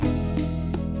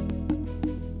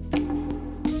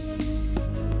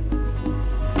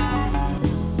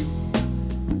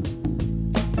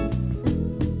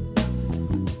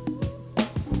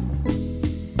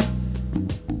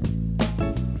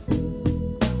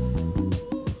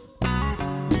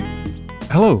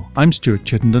Hello, I'm Stuart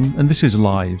Chittenden, and this is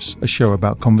Lives, a show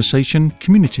about conversation,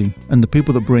 community, and the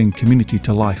people that bring community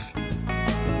to life.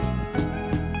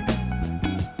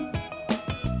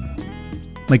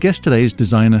 My guest today is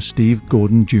designer Steve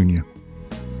Gordon Jr.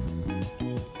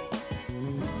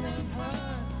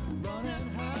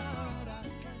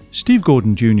 Steve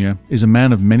Gordon Jr. is a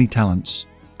man of many talents: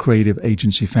 creative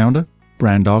agency founder,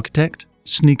 brand architect,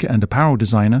 sneaker and apparel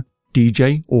designer,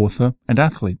 DJ, author, and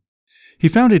athlete. He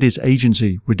founded his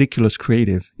agency, Ridiculous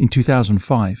Creative, in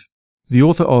 2005. The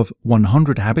author of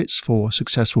 100 Habits for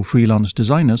Successful Freelance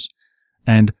Designers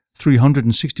and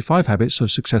 365 Habits of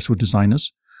Successful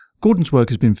Designers, Gordon's work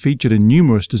has been featured in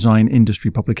numerous design industry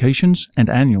publications and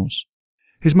annuals.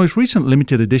 His most recent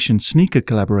limited edition sneaker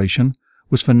collaboration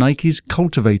was for Nike's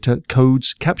Cultivator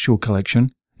Codes capsule collection,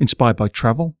 inspired by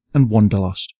travel and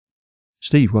wanderlust.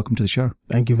 Steve, welcome to the show.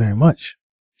 Thank you very much.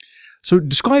 So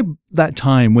describe that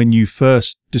time when you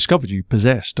first discovered you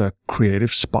possessed a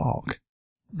creative spark.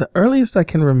 The earliest I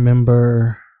can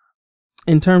remember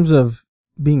in terms of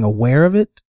being aware of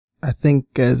it, I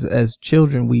think as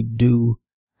children we do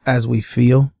as we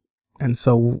feel. And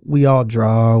so we all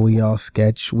draw, we all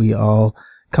sketch, we all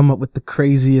come up with the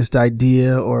craziest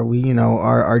idea, or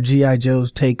our G.I.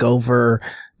 Joes take over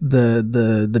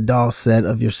the doll set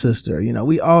of your sister.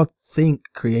 We all think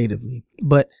creatively.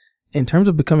 But in terms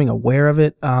of becoming aware of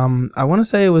it, I want to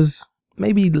say it was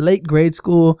maybe late grade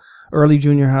school, early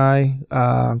junior high,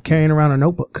 carrying around a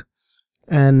notebook.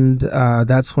 And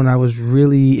that's when I was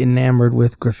really enamored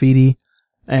with graffiti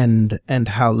and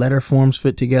how letter forms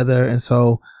fit together. And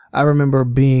so I remember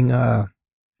being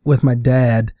with my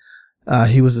dad.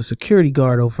 He was a security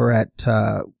guard over at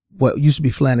what used to be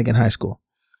Flanagan High School.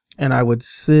 And I would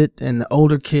sit, and the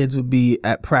older kids would be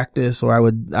at practice, or I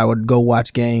would go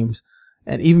watch games.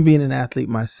 And even being an athlete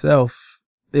myself,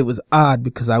 it was odd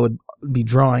because I would be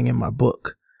drawing in my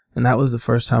book. And that was the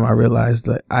first time I realized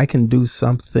that I can do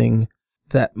something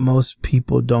that most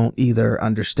people don't either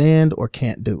understand or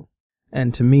can't do.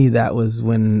 And to me, that was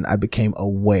when I became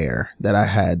aware that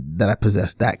I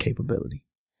possessed that capability.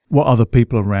 Were other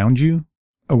people around you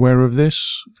aware of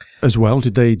this as well?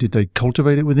 Did they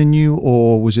cultivate it within you,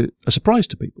 or was it a surprise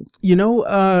to people?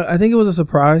 I think it was a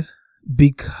surprise,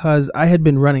 because I had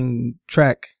been running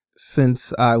track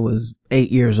since I was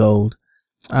 8 years old.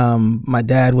 My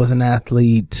dad was an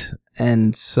athlete,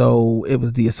 and so it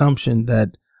was the assumption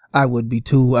that I would be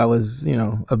too. I was,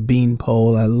 a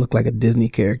beanpole. I looked like a Disney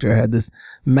character. I had this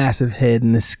massive head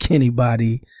and this skinny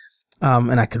body,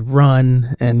 and I could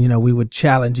run, and, we would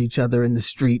challenge each other in the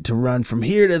street to run from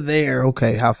here to there.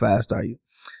 Okay, how fast are you?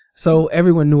 So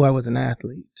everyone knew I was an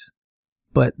athlete.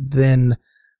 But then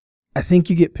I think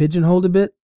you get pigeonholed a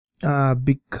bit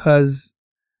because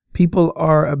people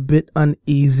are a bit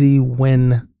uneasy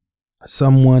when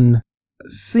someone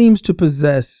seems to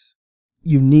possess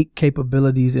unique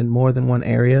capabilities in more than one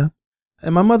area.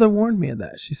 And my mother warned me of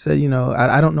that. She said,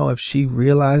 I don't know if she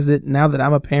realized it. Now that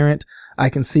I'm a parent, I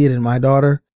can see it in my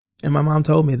daughter. And my mom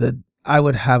told me that I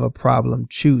would have a problem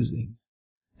choosing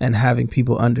and having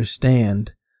people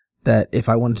understand that if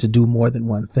I wanted to do more than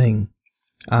one thing.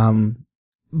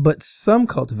 But some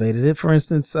cultivated it. For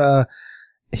instance,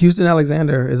 Houston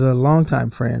Alexander is a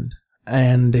longtime friend,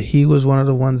 and he was one of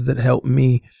the ones that helped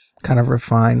me kind of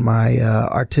refine my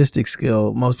artistic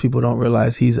skill. Most people don't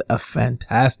realize he's a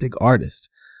fantastic artist.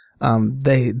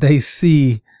 They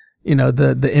see,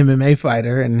 the MMA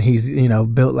fighter, and he's,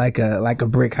 built like a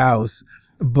brick house,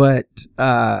 but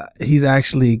he's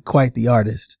actually quite the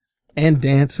artist and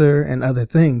dancer and other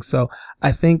things. So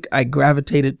I think I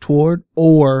gravitated toward,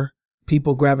 or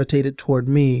people gravitated toward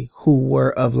me who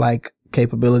were of like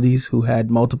capabilities, who had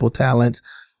multiple talents,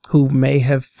 who may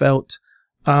have felt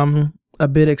a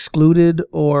bit excluded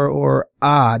or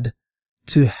odd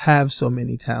to have so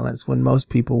many talents when most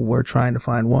people were trying to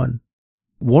find one.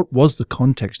 What was the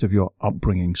context of your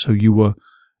upbringing? So you were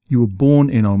born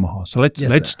in Omaha. So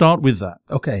let's start with that.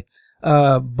 Okay.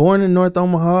 Born in North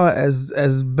Omaha,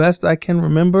 as best I can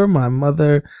remember. My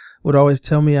mother would always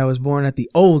tell me I was born at the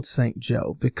old St.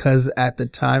 Joe, because at the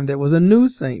time there was a new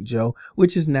St. Joe,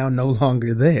 which is now no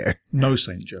longer there. No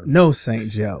St. Joe. No St.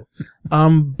 Joe.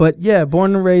 But yeah,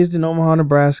 born and raised in Omaha,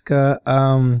 Nebraska.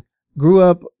 Grew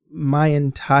up my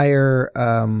entire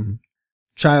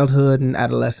childhood and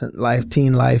adolescent life,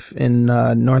 teen life in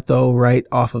North O, right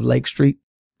off of Lake Street,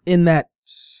 in that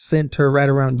center right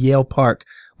around Yale Park,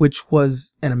 which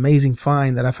was an amazing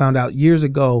find that I found out years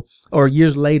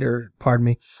later,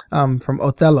 from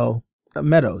Othello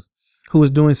Meadows, who was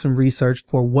doing some research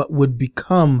for what would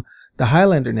become the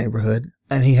Highlander neighborhood.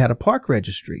 And he had a park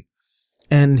registry.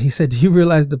 And he said, "Do you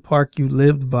realize the park you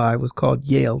lived by was called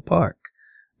Yale Park?"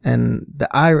 And the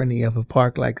irony of a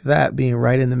park like that being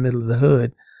right in the middle of the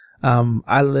hood.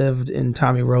 I lived in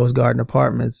Tommy Rose Garden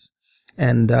Apartments,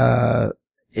 and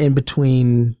in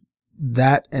between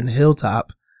that and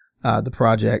Hilltop, the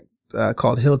project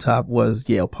called Hilltop was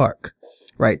Yale Park.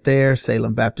 Right there,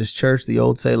 Salem Baptist Church, the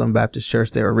old Salem Baptist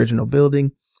Church, their original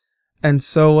building. And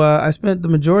so I spent the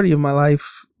majority of my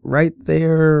life right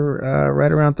there,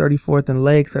 right around 34th and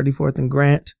Lake, 34th and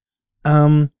Grant.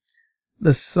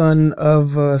 The son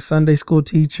of a Sunday school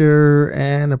teacher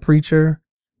and a preacher,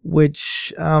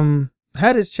 which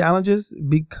had its challenges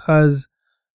because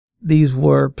these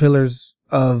were pillars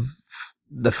of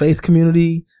the faith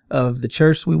community, of the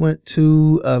church we went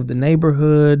to, of the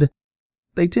neighborhood.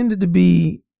 They tended to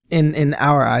be, in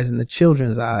our eyes, in the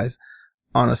children's eyes,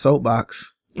 on a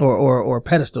soapbox or a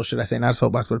pedestal, should I say, not a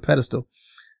soapbox, but a pedestal.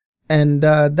 And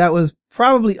that was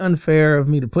probably unfair of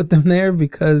me to put them there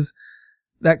because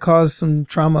that caused some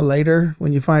trauma later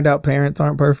when you find out parents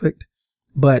aren't perfect.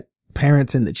 But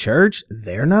parents in the church,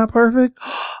 they're not perfect.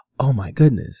 Oh my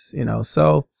goodness.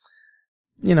 So,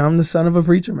 I'm the son of a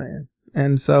preacher man.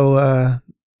 And so,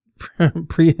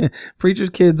 preacher's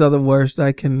kids are the worst.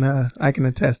 I can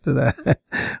attest to that.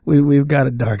 We've got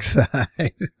a dark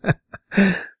side.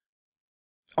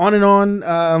 On and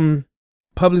on,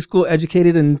 public school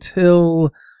educated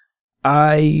until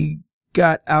I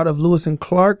got out of Lewis and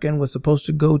Clark and was supposed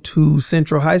to go to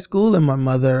Central High School, and my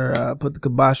mother put the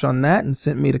kibosh on that and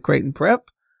sent me to Creighton Prep.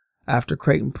 After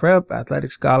Creighton Prep,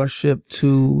 athletic scholarship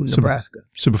to Nebraska.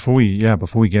 So before we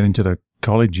get into the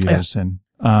college years, then,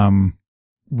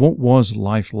 what was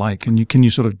life like? And can you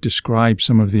sort of describe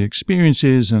some of the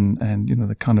experiences and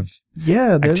the kind of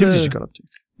activities you got up to?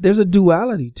 There's a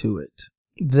duality to it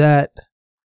that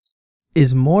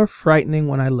is more frightening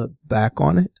when I look back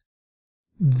on it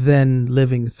than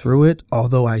living through it,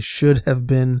 although I should have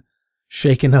been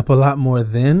shaken up a lot more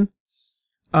then.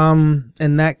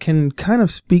 And that can kind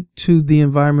of speak to the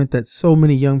environment that so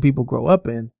many young people grow up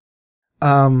in.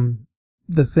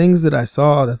 The things that I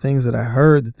saw, the things that I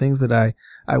heard, the things that I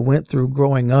went through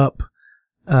growing up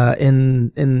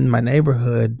in my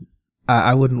neighborhood,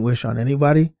 I wouldn't wish on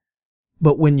anybody.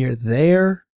 But when you're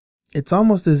there, it's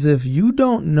almost as if you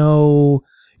don't know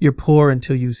you're poor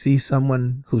until you see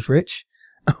someone who's rich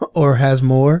or has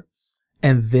more,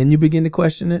 and then you begin to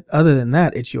question it. Other than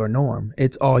that, it's your norm.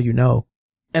 It's all you know.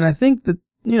 And I think that,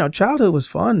 childhood was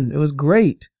fun. It was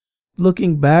great.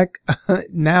 Looking back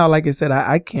now, like I said,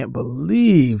 I can't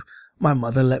believe my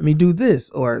mother let me do this,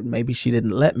 or maybe she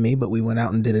didn't let me, but we went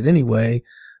out and did it anyway.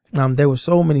 There were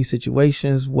so many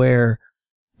situations where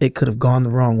it could have gone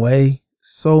the wrong way.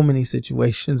 So many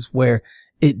situations where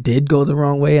it did go the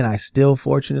wrong way, and I still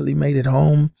fortunately made it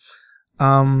home.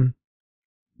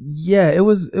 Yeah, it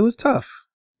was tough.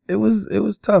 It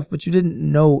was tough, but you didn't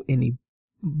know any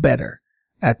better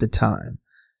at the time.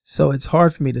 So it's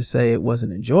hard for me to say it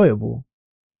wasn't enjoyable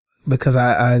because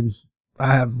I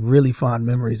have really fond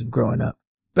memories of growing up,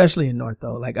 especially in North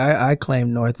O. Like I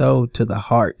claim North O to the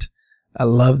heart. I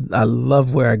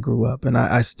love where I grew up, and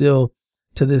I still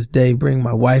to this day bring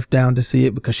my wife down to see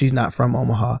it because she's not from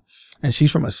Omaha, and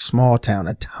she's from a small town,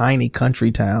 a tiny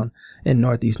country town in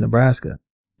Northeast Nebraska.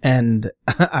 And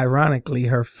ironically,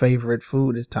 her favorite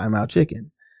food is Time Out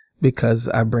Chicken because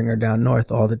I bring her down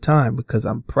north all the time because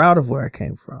I'm proud of where I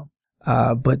came from.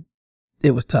 But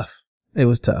it was tough. It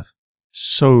was tough.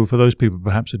 So for those people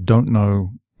perhaps that don't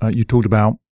know, you talked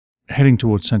about heading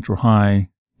towards Central High,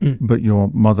 but your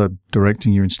mother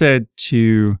directing you instead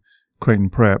to Creighton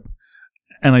Prep.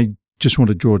 And I just want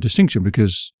to draw a distinction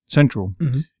because Central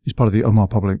is part of the Omaha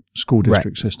Public School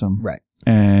District system. Right.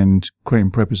 And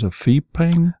Creighton Prep is a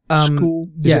fee-paying school?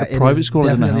 Is it a private school?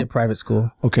 Definitely a private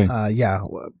school. Okay.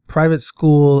 Private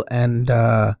school, and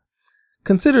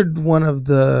considered one of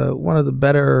the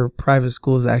better private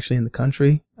schools actually in the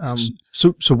country.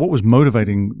 So what was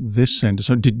motivating this center?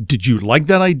 So did you like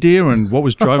that idea, and what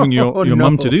was driving your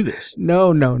mom to do this?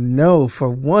 No. For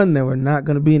one, there were not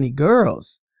going to be any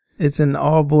girls. It's an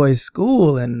all-boys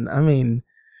school, and I mean,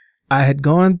 I had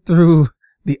gone through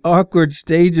the awkward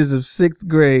stages of 6th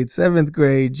grade, 7th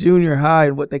grade, junior high,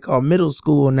 and what they call middle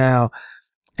school now.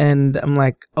 And I'm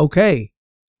like, okay,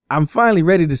 I'm finally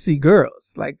ready to see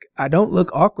girls. Like, I don't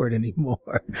look awkward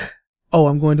anymore. Oh,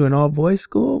 I'm going to an all boys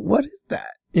school? What is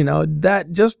that?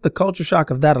 That just the culture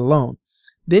shock of that alone.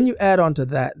 Then you add on to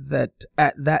that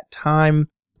at that time,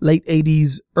 late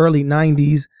 80s, early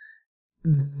 90s,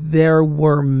 there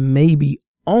were maybe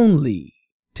only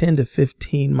 10 to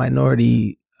 15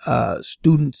 minority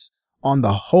students on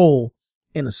the whole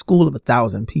in a school of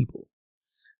 1,000 people.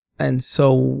 And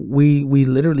so we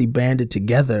literally banded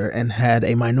together and had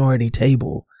a minority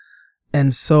table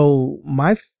And so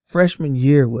my freshman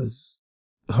year was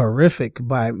horrific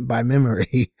by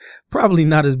memory. Probably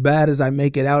not as bad as I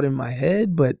make it out in my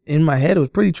head, but in my head it was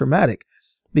pretty traumatic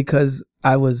because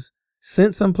I was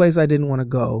sent someplace I didn't want to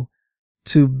go,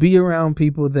 to be around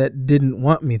people that didn't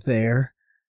want me there,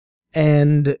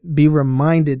 and be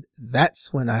reminded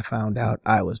that's when I found out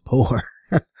I was poor.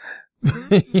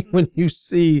 When you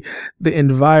see the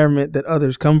environment that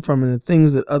others come from and the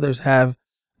things that others have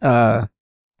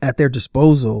at their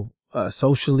disposal,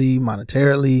 socially,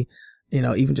 monetarily,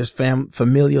 even just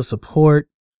familial support,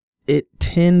 it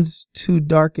tends to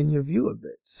darken your view a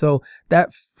bit. So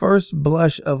that first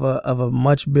blush of a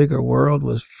much bigger world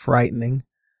was frightening,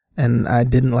 and I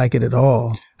didn't like it at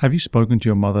all. Have you spoken to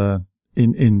your mother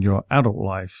in your adult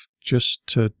life just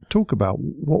to talk about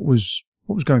what was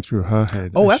going through her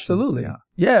head? Oh, absolutely.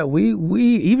 Yeah,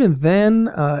 we even then,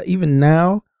 even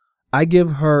now, I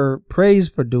give her praise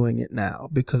for doing it now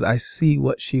because I see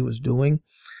what she was doing.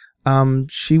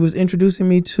 She was introducing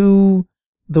me to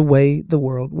the way the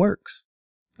world works.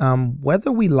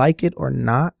 Whether we like it or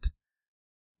not,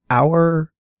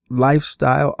 our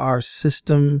lifestyle, our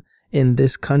system in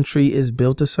this country is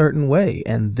built a certain way,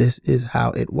 and this is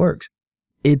how it works.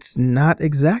 It's not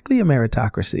exactly a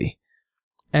meritocracy.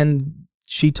 And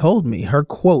she told me her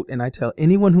quote, and I tell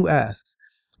anyone who asks,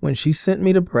 when she sent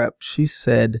me to prep, she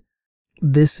said,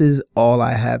 "This is all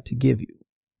I have to give you.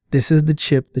 This is the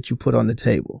chip that you put on the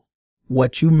table.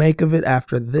 What you make of it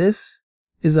after this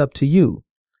is up to you.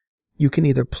 You can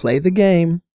either play the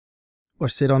game or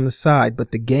sit on the side,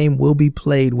 but the game will be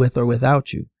played with or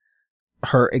without you."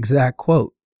 Her exact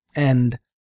quote. And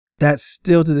that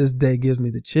still to this day gives me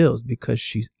the chills because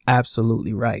she's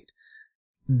absolutely right.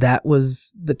 That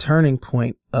was the turning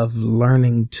point of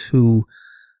learning to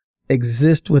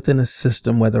exist within a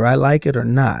system, whether I like it or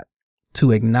not,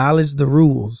 to acknowledge the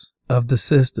rules of the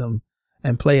system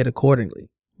and play it accordingly.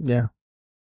 Yeah.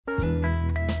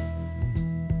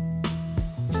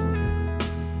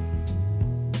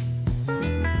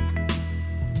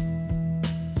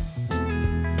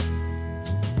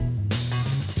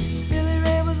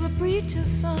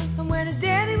 Son, and when his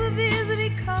daddy would visit,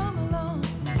 he'd come along.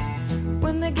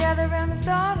 When they gathered around and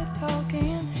started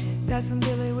talking, that's when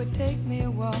Billy would take me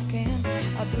walking.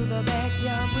 Out through the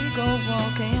backyard we go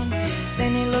walking.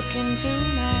 Then he looked into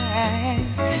my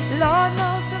eyes. Lord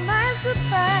knows to my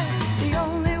surprise, the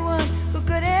only one who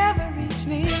could ever reach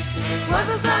me was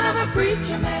the son of a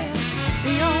preacher man.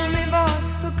 The only boy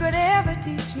who could ever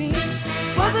teach me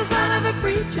was the son of a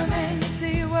preacher man. Yes,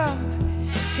 he was.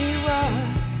 He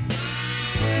was.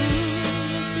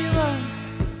 Yes, he was.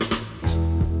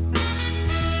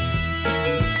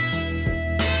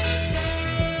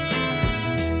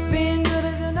 Being good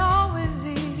isn't always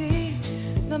easy,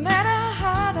 no matter how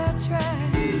hard I try.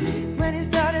 When he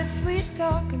started sweet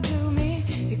talking to me,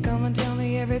 he'd come and tell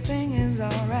me everything is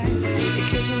alright. He'd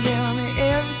kiss and tell me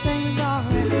everything is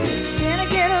alright. Can I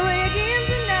get away again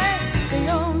tonight?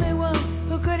 The only one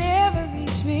who could ever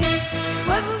reach me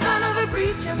was the son of a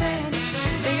preacher man.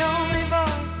 The only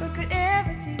boy who could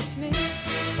ever teach me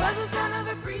was the son of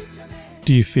a preacher man.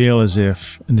 Do you feel as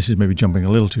if, and this is maybe jumping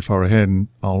a little too far ahead and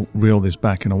I'll reel this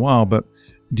back in a while, but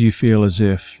do you feel as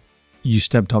if you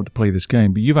stepped up to play this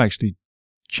game, but you've actually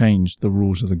changed the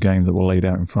rules of the game that were laid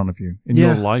out in front of you? In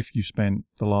your life, you spent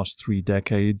the last 3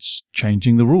 decades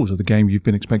changing the rules of the game you've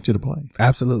been expected to play.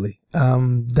 Absolutely.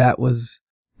 That was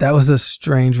a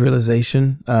strange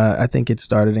realization. I think it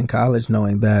started in college,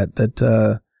 knowing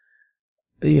that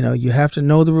you have to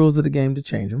know the rules of the game to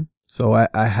change them. So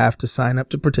I have to sign up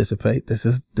to participate. This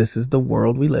is the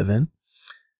world we live in.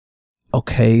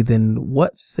 Okay, then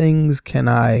what things can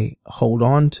I hold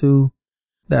on to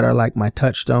that are like my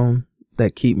touchstone,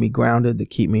 that keep me grounded, that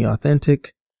keep me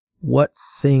authentic? What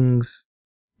things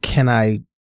can I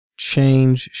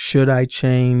change? Should I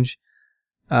change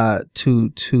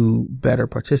to better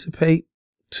participate,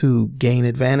 to gain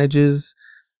advantages?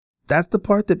 That's the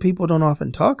part that people don't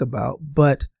often talk about,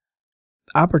 but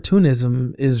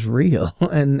opportunism is real,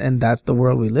 and that's the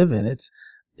world we live in. It's,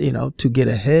 to get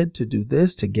ahead, to do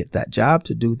this, to get that job,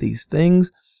 to do these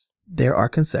things, there are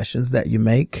concessions that you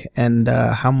make, and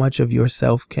how much of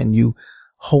yourself can you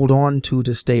hold on to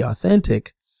stay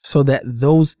authentic so that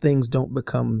those things don't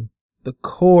become the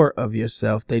core of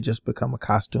yourself. They just become a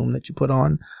costume that you put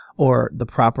on, or the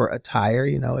proper attire.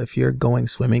 If you're going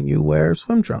swimming, you wear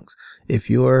swim trunks. If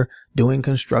you're doing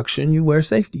construction, you wear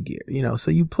safety gear,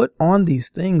 so you put on these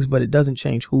things, but it doesn't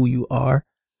change who you are.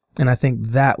 And I think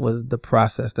that was the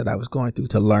process that I was going through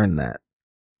to learn that.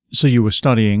 So you were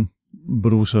studying,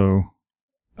 but also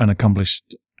an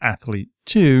accomplished athlete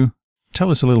too.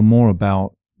 Tell us a little more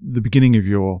about the beginning of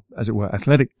your, as it were,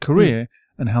 athletic career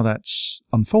and how that's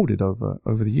unfolded over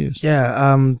the years.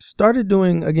 Yeah. Started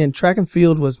doing, again, track and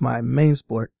field was my main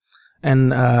sport.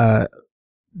 And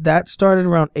that started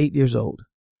around 8 years old.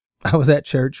 I was at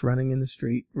church running in the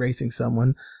street, racing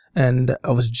someone. And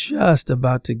I was just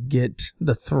about to get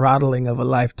the throttling of a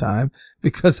lifetime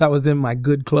because I was in my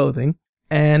good clothing.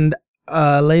 And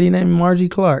a lady named Margie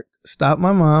Clark stopped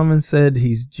my mom and said,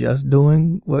 he's just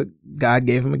doing what God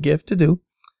gave him a gift to do.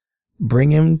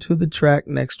 Bring him to the track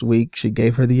next week. She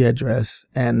gave her the address,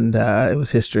 and it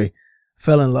was history.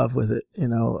 Fell in love with it.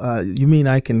 You mean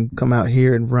I can come out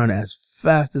here and run as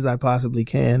fast as I possibly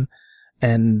can,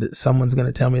 and someone's going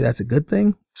to tell me that's a good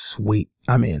thing? Sweet.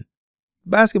 I'm in.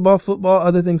 Basketball, football,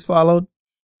 other things followed.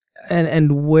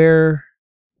 And where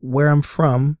I'm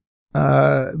from,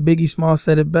 Biggie Small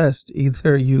said it best.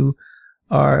 Either you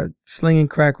are slinging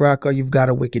crack rock or you've got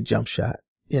a wicked jump shot.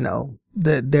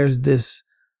 There's this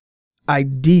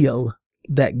ideal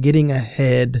that getting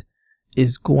ahead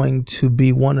is going to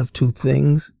be one of two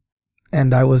things.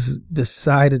 And I was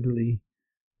decidedly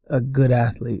a good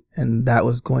athlete, and that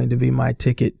was going to be my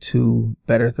ticket to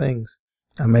better things.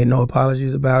 I made no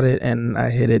apologies about it, and I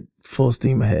hit it full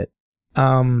steam ahead.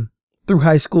 Through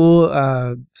high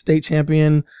school, state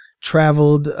champion,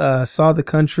 traveled, saw the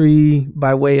country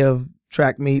by way of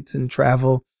track meets and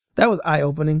travel. That was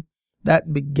eye-opening.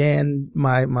 That began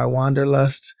my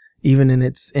wanderlust, even in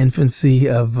its infancy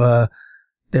of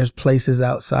there's places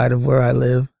outside of where I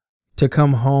live. To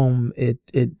come home,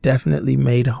 it definitely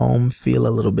made home feel a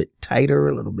little bit tighter,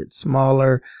 a little bit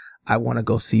smaller. I want to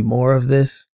go see more of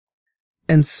this.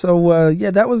 And so,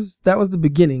 that was the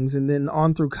beginnings. And then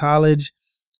on through college,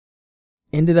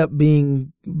 ended up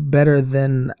being better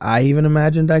than I even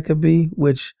imagined I could be,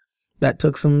 which that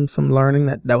took some learning.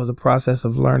 That was a process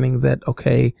of learning that,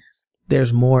 okay,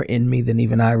 there's more in me than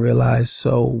even I realized.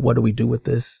 So what do we do with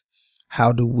this?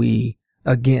 How do we,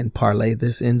 again, parlay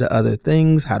this into other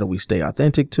things? How do we stay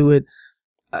authentic to it?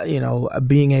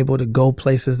 Being able to go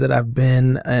places that I've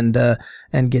been and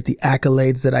get the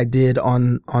accolades that I did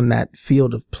on that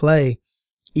field of play.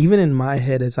 Even in my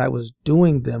head, as I was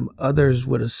doing them, others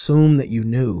would assume that you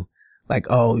knew. Like,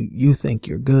 oh, you think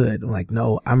you're good. I'm like,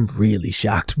 no, I'm really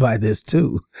shocked by this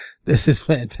too. This is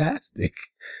fantastic.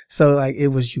 So like, it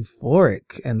was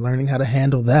euphoric, and learning how to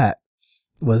handle that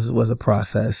was a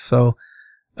process. So,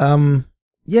 the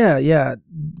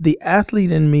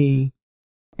athlete in me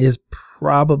is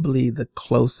probably the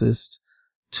closest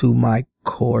to my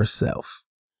core self.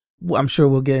 I'm sure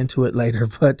we'll get into it later,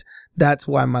 but that's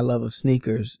why my love of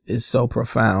sneakers is so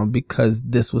profound, because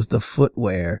this was the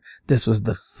footwear. This was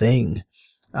the thing.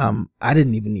 I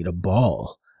didn't even need a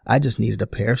ball. I just needed a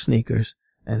pair of sneakers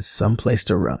and some place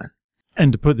to run.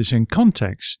 And to put this in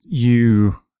context,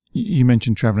 you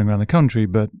mentioned traveling around the country,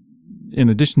 but in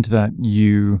addition to that,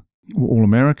 you were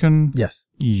All-American. Yes.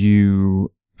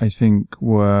 You, I think,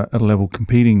 were at a level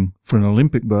competing for an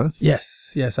Olympic berth. Yes.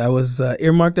 I was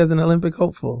earmarked as an Olympic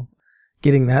hopeful.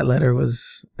 Getting that letter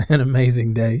was an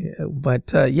amazing day.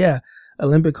 But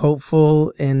Olympic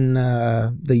hopeful in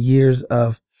the years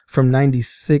of from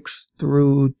 96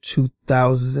 through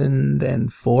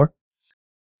 2004.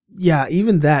 Yeah,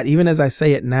 even as I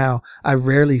say it now, I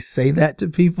rarely say that to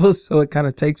people. So it kind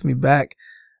of takes me back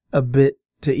a bit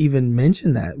to even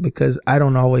mention that, because I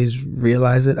don't always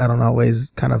realize it. I don't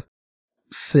always kind of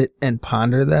sit and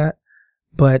ponder that.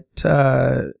 But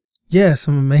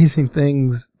some amazing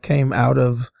things came out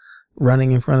of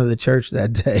running in front of the church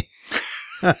that day.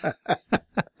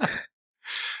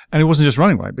 And it wasn't just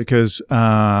running, right? Because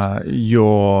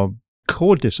your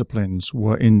core disciplines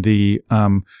were in the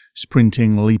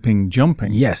sprinting, leaping,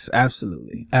 jumping. Yes,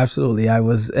 absolutely. Absolutely. I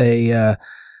was an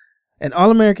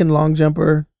All-American long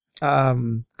jumper.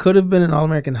 Could have been an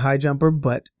All-American high jumper,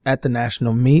 but at the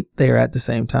national meet, they are at the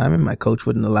same time, and my coach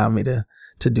wouldn't allow me to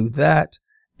do that.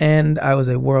 And I was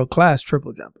a world-class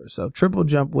triple jumper. So triple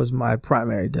jump was my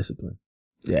primary discipline.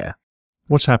 Yeah.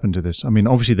 What's happened to this? I mean,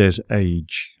 obviously there's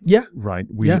age. Yeah. Right.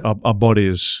 Our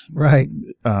bodies right.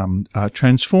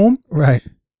 Transform. Right.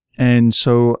 And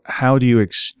so how do you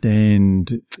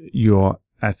extend your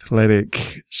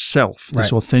athletic self,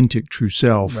 this authentic true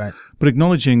self, but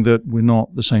acknowledging that we're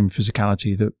not the same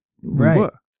physicality that we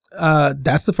were?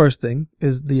 That's the first thing,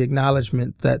 is the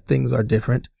acknowledgement that things are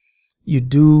different. You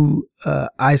do,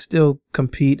 I still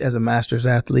compete as a master's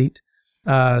athlete.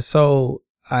 So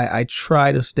I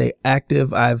try to stay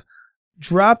active. I've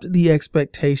dropped the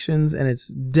expectations, and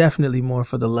it's definitely more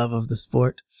for the love of the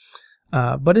sport.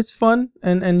 But it's fun,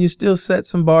 and you still set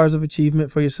some bars of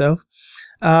achievement for yourself.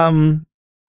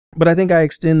 But I think I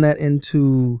extend that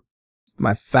into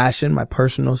my fashion, my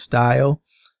personal style.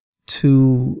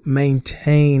 to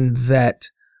maintain that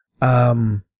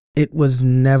it was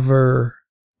never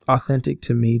authentic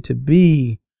to me to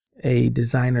be a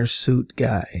designer suit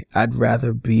guy. I'd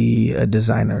rather be a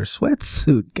designer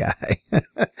sweatsuit guy.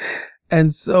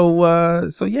 And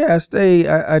so yeah,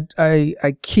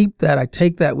 I keep that. I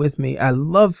take that with me. I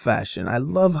love fashion. I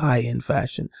love high-end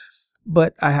fashion,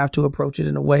 but I have to approach it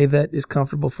in a way that is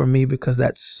comfortable for me because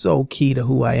that's so key to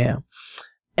who I am.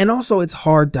 And also it's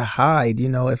hard to hide. You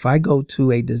know, if I go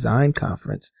to a design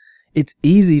conference, it's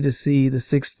easy to see the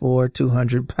 6'4",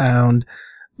 200-pound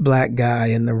black guy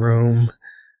in the room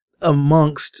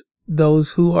amongst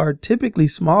those who are typically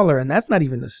smaller. And that's not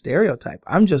even a stereotype.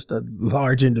 I'm just a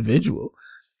large individual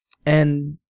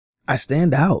and I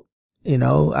stand out. You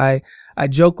know, I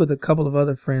joke with a couple of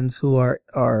other friends who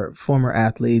are former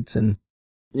athletes and,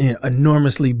 you know,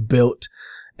 enormously built,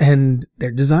 and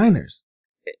they're designers,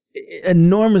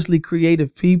 enormously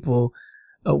creative people.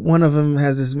 One of them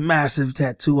has this massive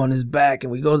tattoo on his back,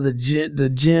 and we go to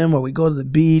the gym or we go to the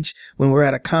beach when we're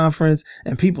at a conference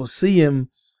and people see him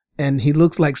and he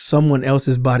looks like someone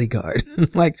else's bodyguard.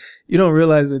 Like, you don't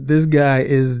realize that this guy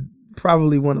is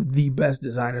probably one of the best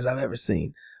designers I've ever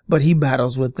seen, but he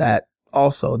battles with that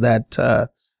also, that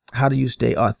how do you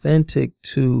stay authentic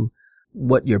to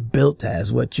what you're built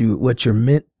as, what you're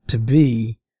meant to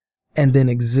be, and then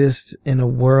exist in a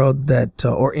world that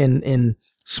or in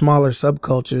smaller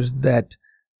subcultures that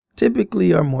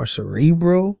typically are more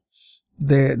cerebral.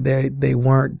 They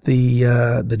weren't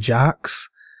the jocks.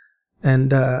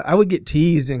 And I would get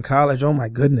teased in college. Oh my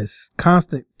goodness,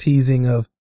 constant teasing of,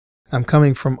 I'm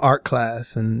coming from art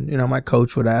class, and you know, my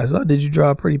coach would ask, "Oh, did you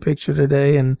draw a pretty picture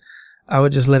today?" And I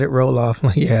would just let it roll off.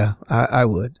 Like, yeah, I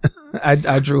would.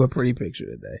 I drew a pretty picture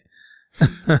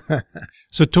today.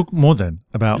 So talk more then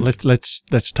about let's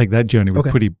take that journey with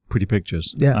Okay. pretty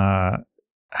pictures. Yeah.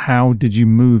 How did you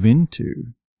move into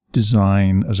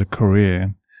design as a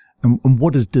career, and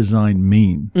what does design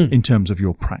mean in terms of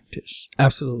your practice?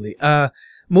 Absolutely.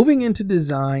 Moving into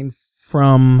design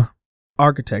from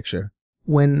architecture.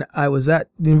 When I was at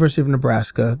the University of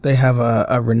Nebraska, they have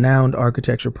a renowned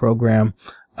architecture program.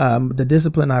 The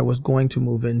discipline I was going to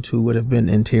move into would have been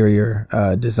interior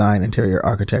design, interior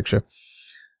architecture.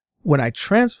 When I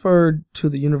transferred to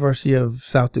the University of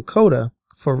South Dakota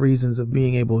for reasons of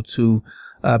being able to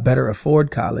better afford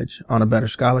college on a better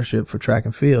scholarship for track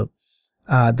and field,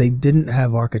 they didn't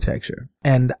have architecture.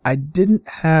 And I didn't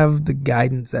have the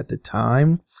guidance at the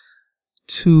time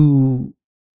to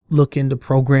look into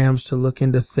programs, to look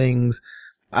into things.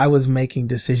 I was making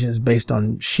decisions based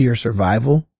on sheer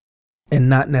survival and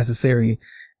not necessarily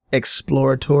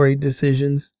exploratory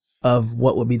decisions of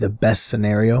what would be the best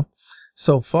scenario.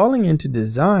 So falling into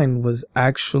design was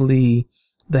actually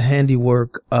the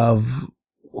handiwork of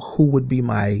who would be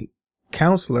my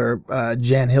counselor,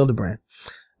 Jan Hildebrand,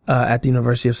 at the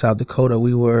University of South Dakota.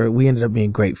 We ended up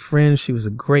being great friends. She was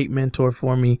a great mentor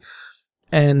for me.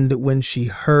 And when she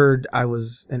heard I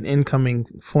was an incoming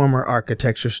former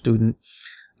architecture student,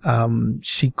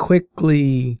 she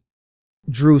quickly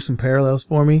drew some parallels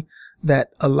for me that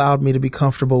allowed me to be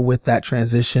comfortable with that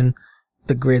transition,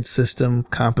 the grid system,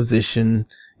 composition,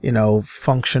 you know,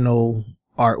 functional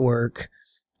artwork.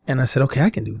 And I said, okay,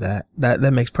 I can do that. That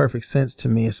makes perfect sense to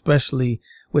me, especially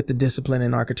with the discipline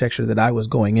in architecture that I was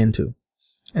going into.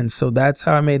 And so that's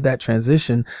how I made that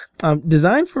transition.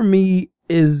 Design for me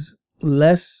is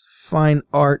less fine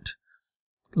art,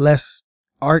 less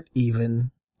art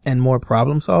even, and more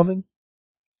problem solving.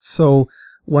 So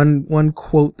one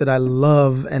quote that I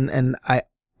love, and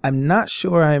I'm not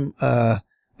sure I'm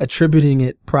attributing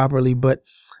it properly, but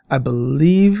I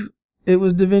believe it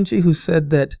was Da Vinci who said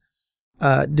that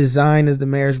design is the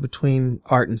marriage between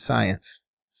art and science.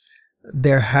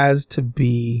 There has to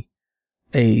be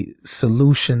a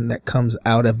solution that comes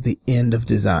out of the end of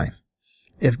design.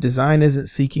 If design isn't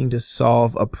seeking to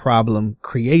solve a problem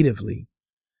creatively,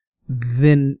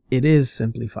 then it is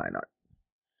simply fine art.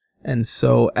 And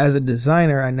so as a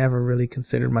designer, I never really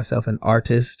considered myself an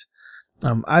artist.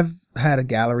 I've had a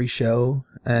gallery show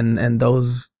and that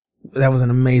was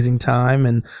an amazing time.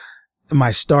 And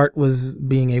my start was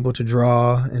being able to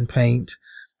draw and paint,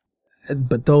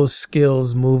 but those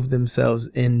skills moved themselves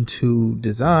into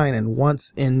design. And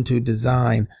once into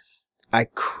design, I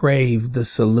craved the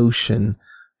solution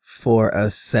for a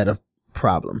set of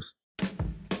problems.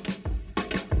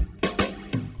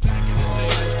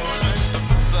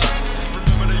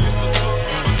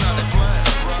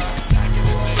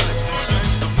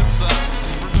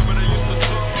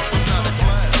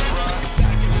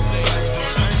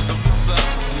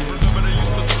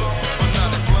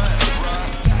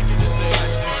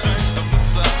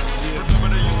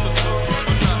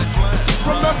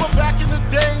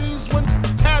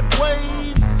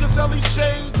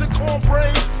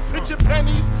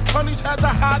 had the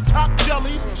high top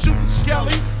jellies, shooting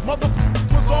skelly. Motherfucker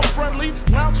was all friendly,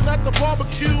 lounging at the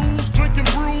barbecues, drinking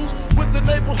brews with the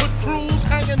neighborhood crews,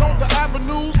 hanging on the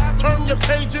avenues. Turn your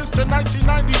pages to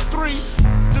 1993.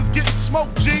 Just getting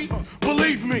smoked, G.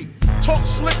 Believe me. Talk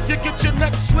slick, you get your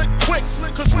neck slick quick.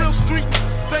 Cause real street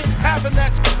ain't having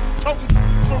that. Talking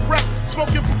for rep,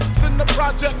 smoking in the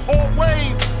project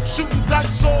always. Shooting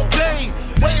dice all day,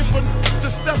 waiting for to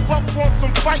step up on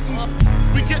some fighting.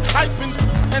 We get hyping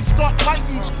and start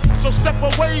lighting. So step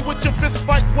away with your fist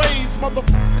fight ways,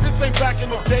 motherfucker. This ain't back in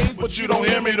the days, but you don't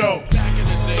hear me though. Back in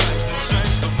the days.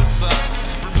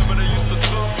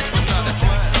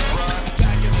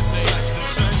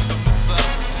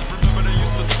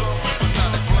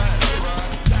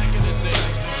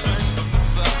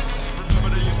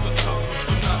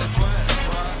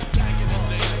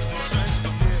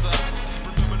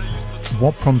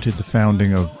 What prompted the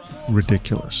founding of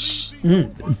Ridiculous?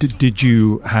 Did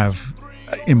you have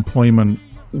employment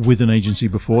with an agency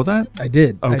before that? I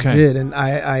did. Okay. I did. And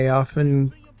I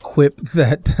often quip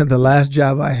that the last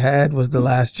job I had was the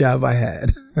last job I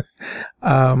had.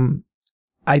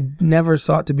 I never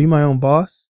sought to be my own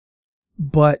boss,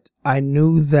 but I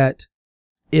knew that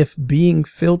if being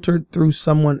filtered through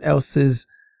someone else's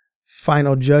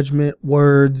final judgment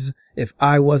words, if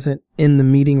I wasn't in the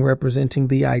meeting representing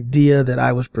the idea that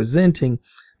I was presenting,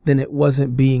 then it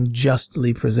wasn't being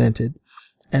justly presented.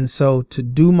 And so to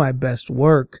do my best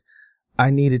work, I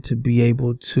needed to be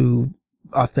able to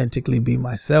authentically be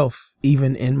myself,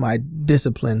 even in my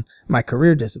discipline, my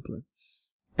career discipline.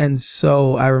 And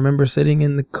so I remember sitting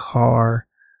in the car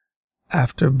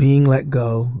after being let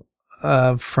go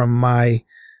from my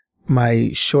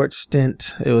short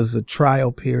stint. It was a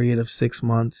trial period of 6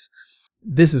 months.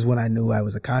 This is when I knew I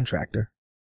was a contractor.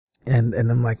 And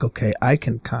I'm like, okay, I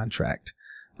can contract.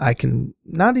 I can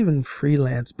not even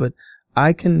freelance, but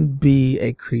I can be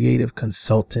a creative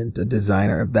consultant, a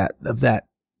designer of that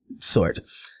sort.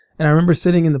 And I remember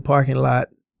sitting in the parking lot,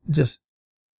 just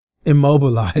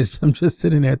immobilized. I'm just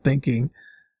sitting there thinking,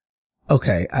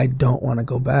 okay, I don't want to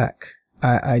go back.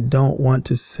 I don't want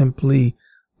to simply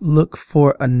look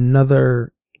for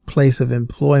another place of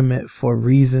employment for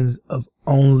reasons of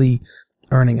only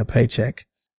earning a paycheck.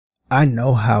 I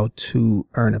know how to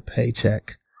earn a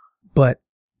paycheck, but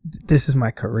this is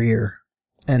my career.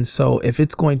 And so if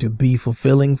it's going to be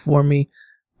fulfilling for me,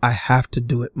 I have to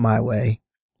do it my way.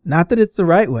 Not that it's the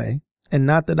right way, and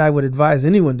not that I would advise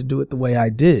anyone to do it the way I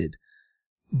did,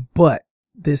 but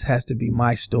this has to be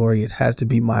my story. It has to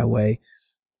be my way,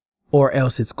 or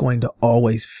else it's going to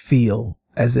always feel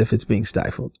as if it's being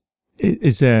stifled.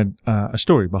 Is there a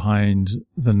story behind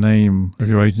the name of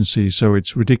your agency? So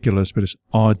it's Ridiculous, but it's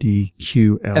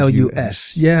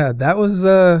RDQLUS. Yeah, that was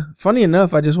funny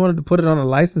enough. I just wanted to put it on a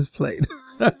license plate.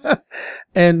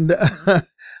 And,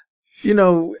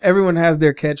 everyone has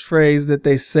their catchphrase that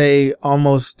they say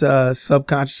almost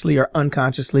subconsciously or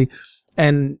unconsciously.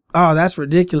 And, oh, that's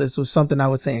ridiculous was something I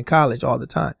would say in college all the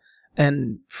time.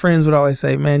 And friends would always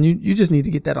say, man, you just need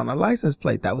to get that on a license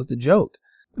plate. That was the joke,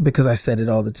 because I said it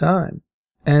all the time.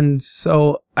 And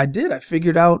so I did. I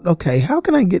figured out, okay, how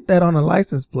can I get that on a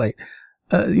license plate?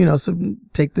 So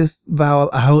take this vowel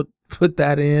out, put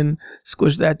that in,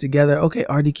 squish that together. Okay,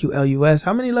 RDQLUS.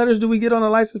 How many letters do we get on a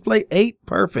license plate? 8.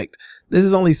 Perfect. This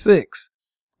is only 6.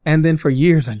 And then for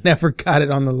years, I never got it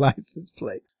on the license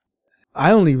plate.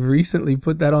 I only recently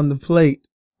put that on the plate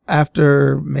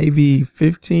after maybe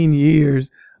 15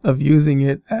 years of using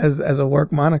it as a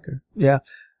work moniker. Yeah.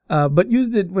 But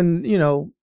used it when,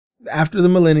 after the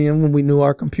millennium, when we knew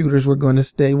our computers were going to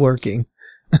stay working,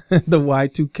 the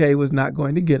Y2K was not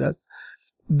going to get us.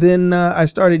 Then I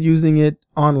started using it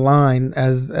online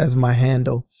as my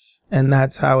handle. And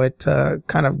that's how it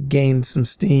kind of gained some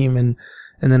steam. And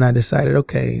then I decided,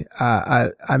 okay,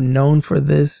 I'm known for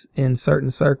this in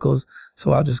certain circles,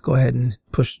 so I'll just go ahead and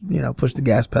push the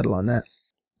gas pedal on that.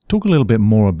 Talk a little bit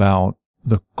more about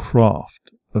the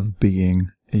craft of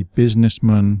being a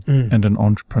businessman and an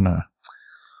entrepreneur.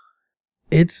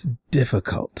 It's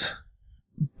difficult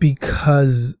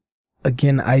because,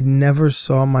 again, I never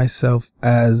saw myself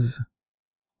as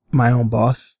my own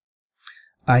boss.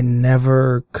 I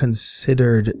never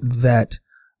considered that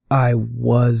I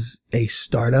was a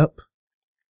startup.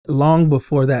 Long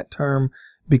before that term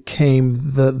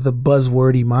became the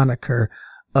buzzwordy moniker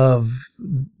of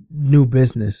new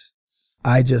business,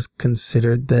 I just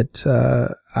considered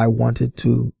that I wanted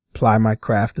to ply my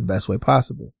craft the best way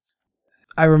possible.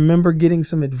 I remember getting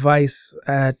some advice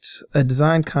at a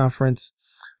design conference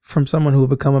from someone who had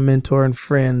become a mentor and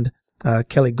friend,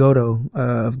 Kelly Goto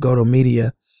of Goto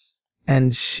Media.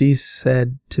 And she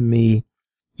said to me,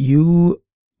 you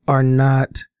are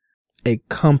not a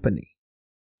company,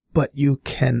 but you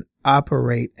can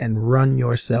operate and run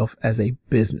yourself as a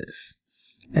business.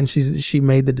 And she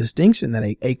made the distinction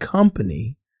that a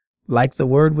company, like the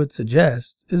word would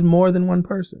suggest, is more than one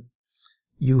person.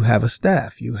 You have a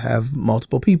staff, you have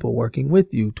multiple people working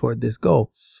with you toward this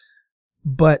goal,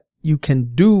 but you can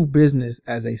do business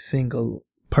as a single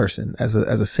person, as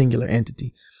a singular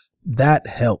entity. That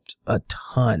helped a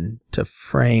ton to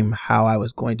frame how I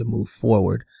was going to move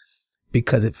forward,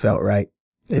 because it felt right.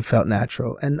 It felt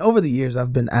natural. And over the years,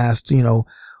 I've been asked,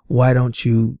 why don't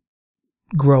you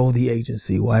grow the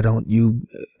agency? Why don't you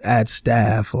add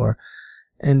staff?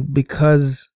 And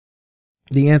because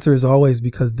the answer is always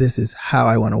because this is how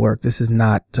I want to work. This is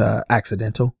not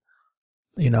accidental.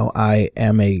 I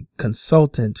am a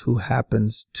consultant who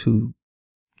happens to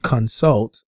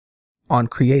consult on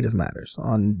creative matters,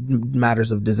 on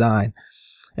matters of design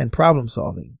and problem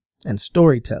solving and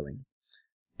storytelling.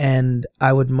 And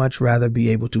I would much rather be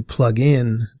able to plug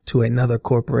in to another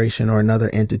corporation or another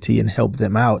entity and help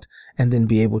them out, and then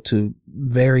be able to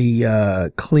very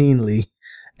cleanly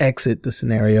exit the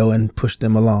scenario and push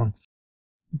them along.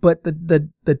 But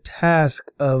the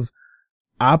task of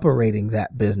operating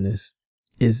that business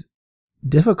is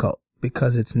difficult,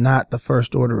 because it's not the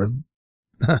first order of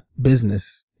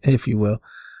business, if you will.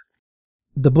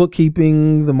 The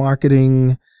bookkeeping, the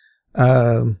marketing,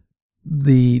 the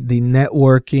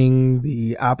networking,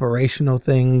 the operational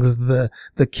things, the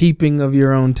keeping of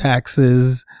your own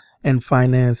taxes and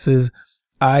finances.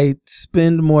 I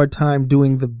spend more time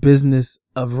doing the business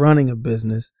of running a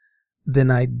business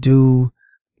than I do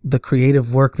the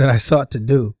creative work that I sought to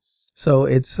do. So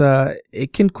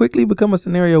it can quickly become a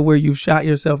scenario where you've shot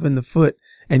yourself in the foot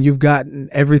and you've gotten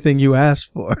everything you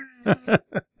asked for.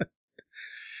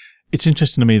 It's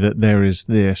interesting to me that there is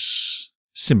this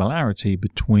similarity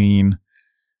between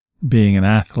being an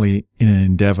athlete in an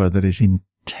endeavor that is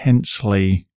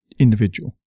intensely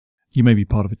individual. You may be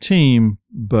part of a team,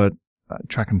 but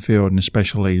track and field, and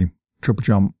especially triple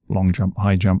jump, long jump,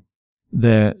 high jump,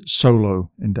 they're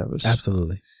solo endeavors.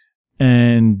 Absolutely.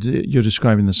 And you're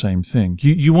describing the same thing.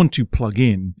 You want to plug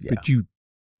in, but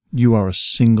you are a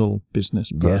single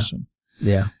business person.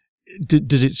 Yeah.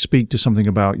 Does it speak to something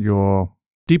about your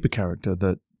deeper character,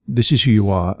 that this is who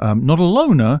you are? Not a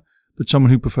loner, but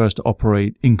someone who prefers to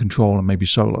operate in control and maybe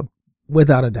solo.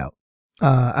 Without a doubt.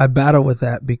 I battle with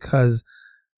that because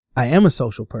I am a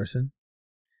social person.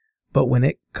 But when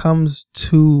it comes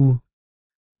to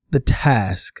the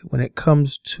task, when it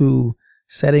comes to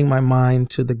setting my mind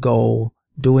to the goal,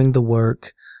 doing the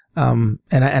work, and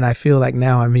I feel like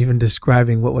now I'm even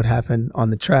describing what would happen on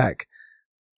the track,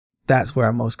 that's where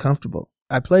I'm most comfortable.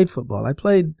 I played football. I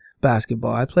played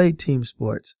basketball. I played team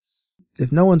sports.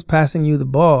 If no one's passing you the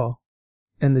ball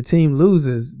and the team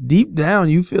loses, deep down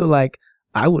you feel like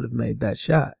I would have made that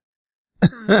shot.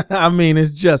 I mean,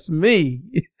 it's just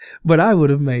me, but I would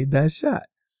have made that shot.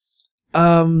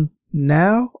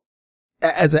 Now,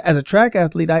 as a track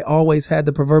athlete, I always had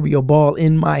the proverbial ball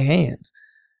in my hands,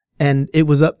 and it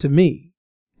was up to me.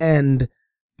 And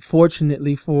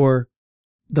fortunately for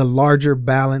the larger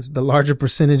balance, the larger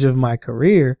percentage of my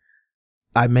career,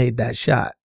 I made that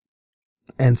shot.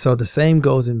 And so the same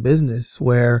goes in business,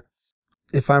 where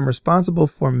if I'm responsible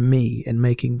for me and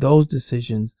making those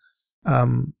decisions,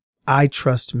 I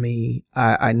trust me.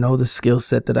 I know the skill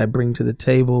set that I bring to the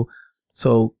table.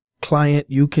 So client,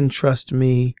 you can trust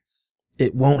me.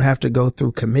 It won't have to go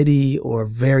through committee or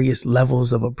various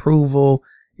levels of approval.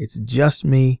 It's just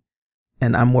me,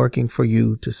 and I'm working for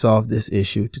you to solve this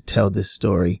issue, to tell this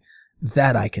story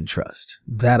that I can trust,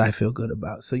 that I feel good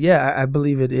about. So yeah, I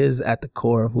believe it is at the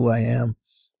core of who I am,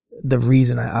 the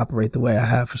reason I operate the way I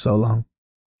have for so long.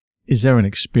 Is there an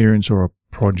experience or a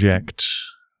project,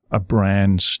 a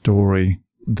brand story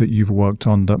that you've worked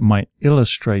on that might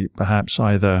illustrate perhaps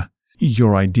either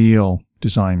your ideal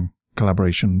design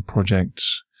collaboration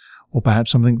projects, or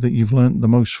perhaps something that you've learned the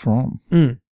most from?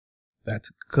 That's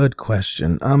a good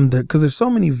question. Because there's so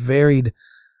many varied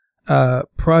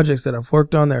projects that I've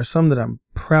worked on. There are some that I'm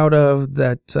proud of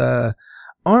that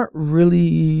aren't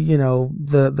really,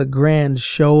 the grand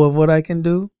show of what I can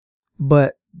do,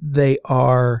 but they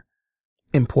are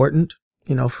important.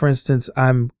 For instance,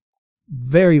 I'm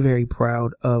very, very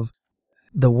proud of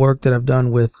the work that I've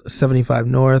done with 75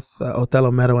 North,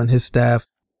 Othello Meadow and his staff,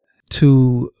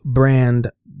 to brand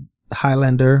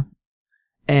Highlander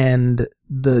and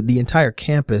the entire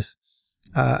campus.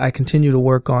 I continue to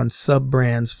work on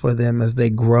sub-brands for them as they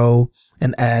grow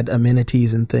and add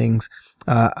amenities and things.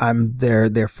 I'm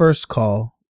their first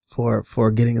call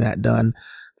for getting that done.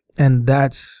 And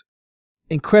that's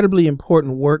incredibly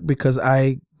important work, because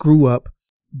I grew up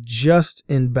just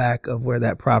in back of where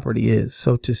that property is.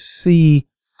 So to see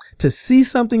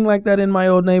something like that in my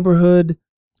old neighborhood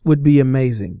would be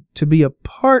amazing. To be a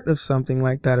part of something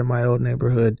like that in my old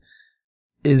neighborhood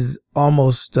is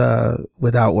almost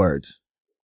without words.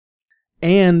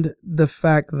 And the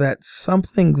fact that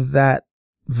something that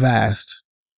vast,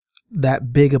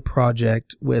 that big a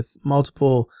project with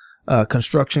multiple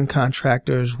construction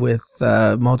contractors, with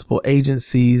multiple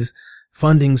agencies,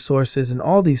 funding sources, and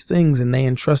all these things, and they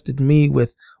entrusted me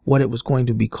with what it was going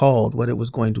to be called, what it was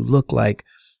going to look like.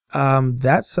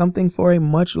 That's something for a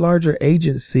much larger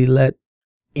agency. Let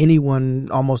anyone,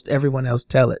 almost everyone else,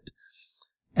 tell it.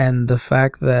 And the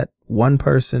fact that one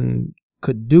person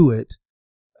could do it,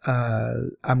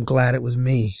 I'm glad it was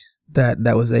me that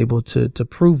was able to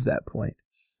prove that point.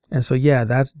 And so, yeah,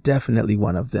 that's definitely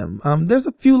one of them. There's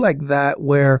a few like that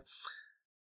where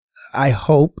I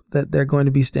hope that they're going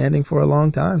to be standing for a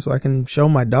long time, so I can show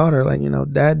my daughter, like,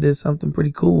 Dad did something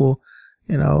pretty cool.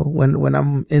 When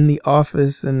I'm in the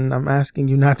office and I'm asking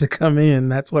you not to come in,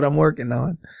 that's what I'm working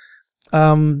on.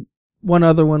 One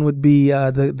other one would be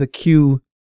the Q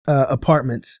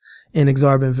apartments in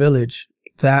Exarban Village.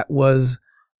 That was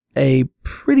a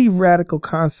pretty radical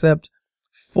concept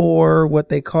for what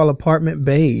they call apartment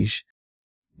beige.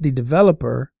 The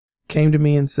developer came to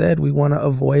me and said, we want to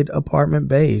avoid apartment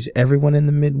beige. Everyone in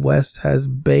the Midwest has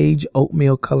beige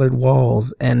oatmeal colored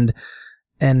walls and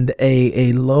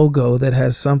a logo that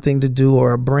has something to do,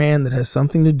 or a brand that has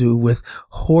something to do with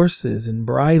horses and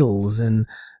bridles and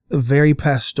very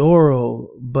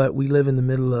pastoral, but we live in the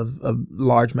middle of a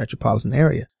large metropolitan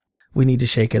area. We need to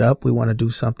shake it up. We want to do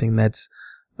something that's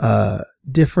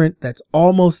different, that's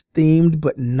almost themed,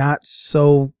 but not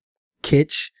so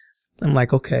kitsch. I'm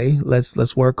like, okay,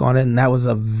 let's work on it. And that was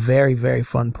a very, very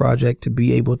fun project to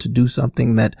be able to do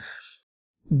something that,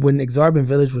 when Exarban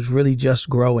Village was really just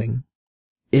growing,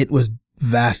 it was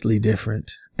vastly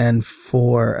different. And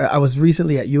I was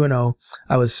recently at UNO,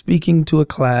 I was speaking to a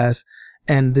class,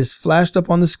 and this flashed up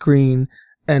on the screen,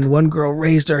 and one girl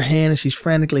raised her hand and she's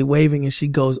frantically waving, and she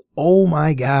goes, "Oh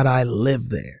my God, I live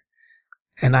there."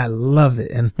 And I love it.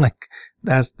 And like,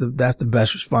 that's the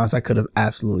best response I could have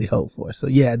absolutely hoped for. So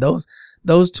yeah,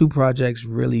 those two projects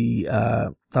really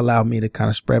allowed me to kind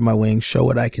of spread my wings, show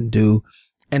what I can do,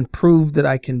 and prove that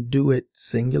I can do it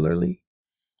singularly.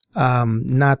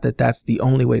 Not that that's the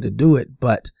only way to do it,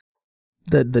 but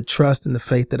the trust and the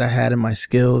faith that I had in my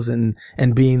skills and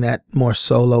being that more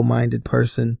solo minded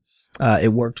person,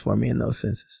 it worked for me in those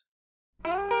senses.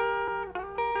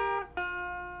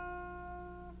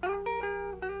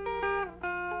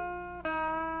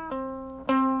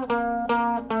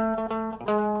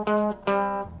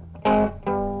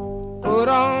 Put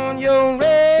on your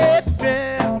red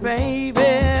dress, baby.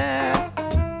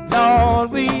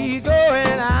 Lord, we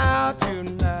going out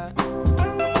tonight.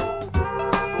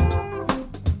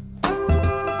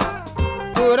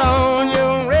 Put on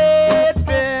your red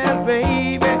dress,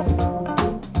 baby.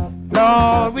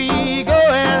 Lord, we going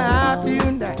out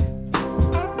tonight.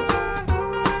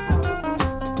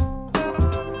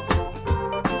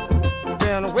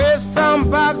 Then with some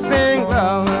boxing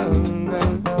gloves,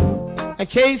 in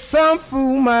case some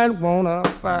fool might wanna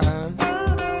find.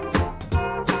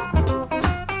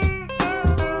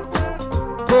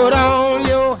 Put on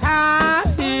your high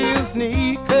heel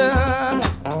sneakers,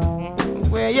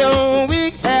 wear your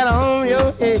wig hat on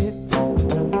your head.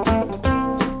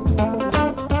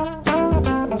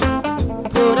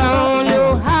 Put on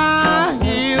your high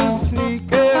heel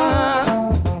sneakers,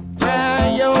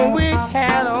 wear your wig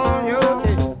hat on your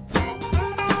head.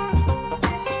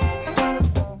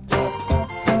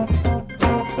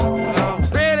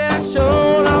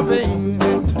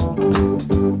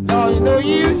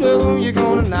 You know you're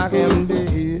gonna knock him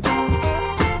dead.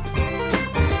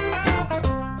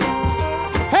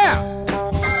 How?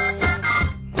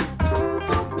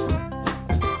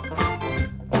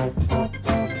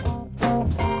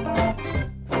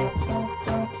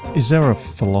 Is there a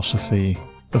philosophy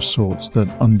of sorts that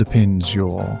underpins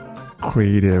your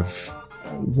creative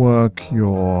work,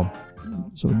 your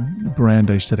sort of brand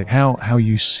aesthetic, how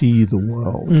you see the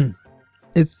world?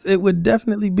 It would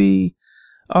definitely be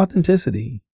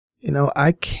authenticity.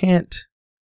 I can't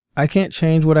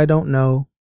change what I don't know,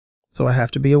 so I have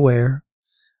to be aware.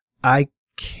 I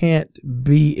can't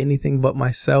be anything but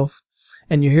myself.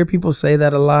 And you hear people say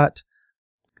that a lot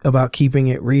about keeping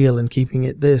it real and keeping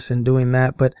it this and doing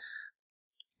that, but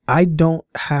I don't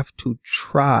have to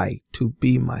try to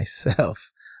be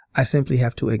myself. I simply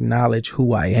have to acknowledge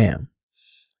who I am.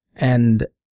 And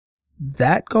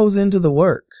that goes into the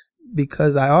work,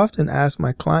 because I often ask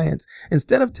my clients,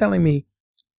 instead of telling me,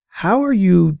 how are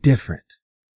you different?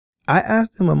 I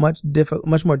asked them a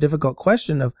much more difficult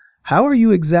question of, how are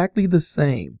you exactly the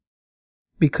same?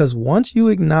 Because once you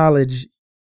acknowledge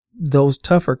those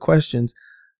tougher questions,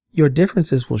 your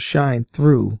differences will shine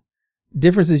through,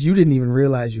 differences you didn't even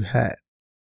realize you had.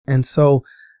 And so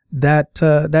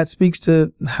that speaks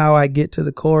to how I get to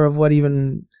the core of what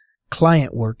even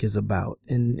client work is about,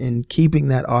 in keeping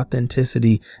that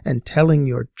authenticity and telling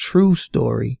your true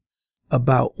story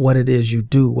about what it is you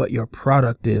do, what your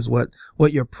product is, what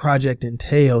your project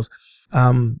entails.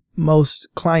 Most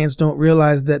clients don't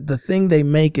realize that the thing they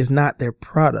make is not their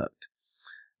product.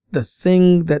 The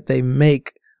thing that they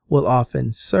make will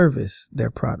often service their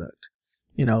product.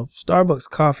 You know, Starbucks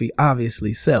coffee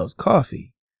obviously sells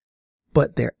coffee,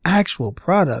 but their actual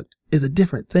product is a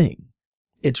different thing.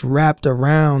 It's wrapped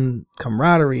around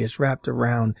camaraderie. It's wrapped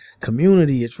around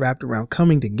community. It's wrapped around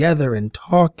coming together and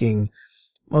talking.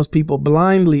 Most people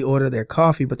blindly order their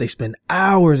coffee, but they spend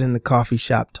hours in the coffee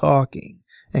shop talking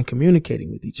and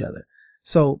communicating with each other.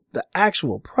 So the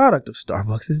actual product of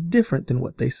Starbucks is different than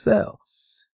what they sell.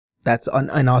 That's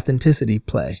an authenticity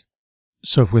play.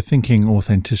 So if we're thinking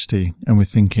authenticity and we're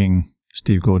thinking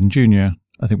Steve Gordon Jr.,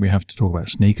 I think we have to talk about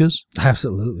sneakers.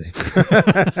 Absolutely.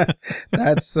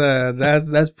 That's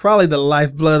probably the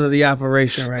lifeblood of the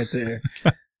operation right there.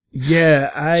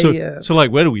 Yeah, So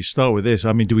like, where do we start with this?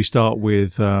 I mean, do we start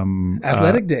with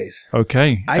athletic days?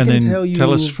 Okay, I can tell you,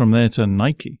 tell us from there to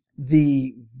Nike.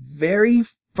 The very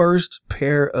first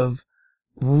pair of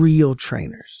real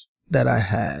trainers that I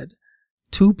had,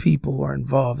 2 people were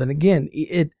involved, and again,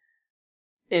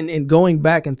 in going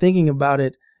back and thinking about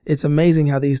it, it's amazing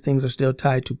how these things are still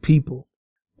tied to people.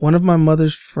 One of my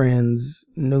mother's friends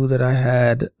knew that I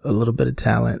had a little bit of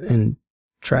talent in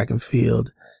track and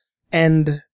field.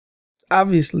 And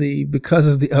obviously, because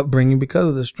of the upbringing, because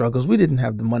of the struggles, we didn't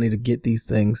have the money to get these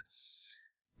things.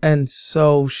 And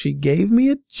so she gave me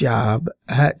a job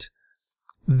at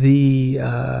the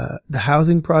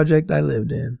housing project I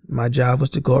lived in. My job was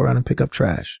to go around and pick up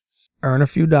trash, earn a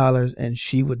few dollars, and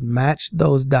she would match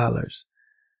those dollars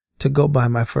to go buy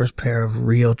my first pair of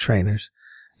real trainers.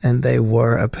 And they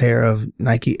were a pair of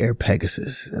Nike Air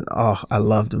Pegasus. And I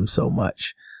loved them so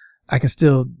much. I can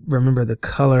still remember the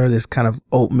color, this kind of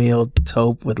oatmeal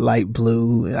taupe with light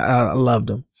blue. I loved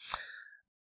them.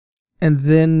 And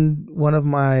then one of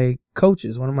my club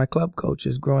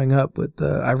coaches growing up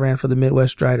I ran for the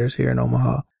Midwest Striders here in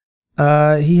Omaha.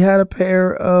 He had a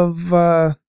pair of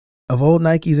old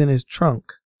Nikes in his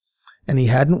trunk, and he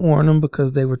hadn't worn them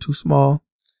because they were too small.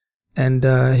 And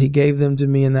he gave them to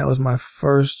me, and that was my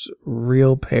first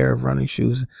real pair of running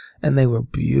shoes, and they were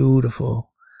beautiful.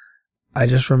 I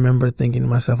just remember thinking to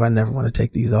myself, I never want to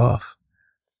take these off.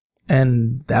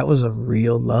 And that was a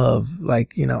real love.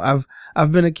 Like, you know,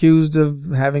 I've been accused of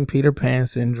having Peter Pan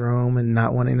syndrome and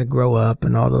not wanting to grow up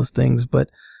and all those things, but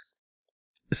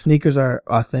sneakers are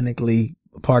authentically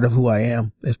part of who I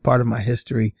am. It's part of my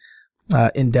history,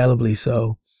 indelibly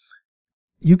so.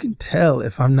 You can tell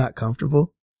if I'm not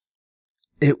comfortable.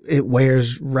 It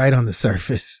wears right on the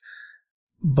surface.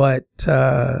 But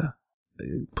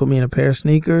put me in a pair of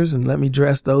sneakers and let me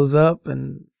dress those up,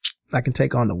 and I can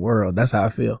take on the world. That's how I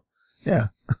feel. Yeah.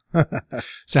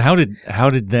 So how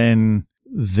did then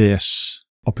this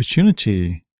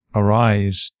opportunity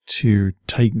arise to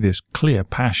take this clear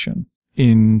passion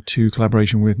into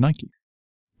collaboration with Nike?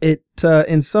 It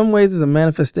in some ways is a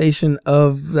manifestation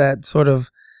of that sort of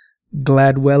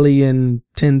Gladwellian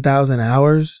 10,000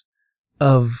 hours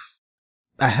of,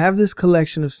 I have this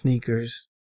collection of sneakers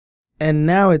and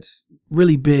now it's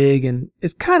really big and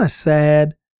it's kind of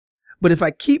sad. But if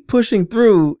I keep pushing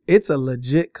through, it's a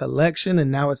legit collection, and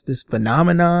now it's this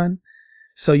phenomenon.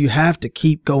 So you have to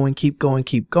keep going,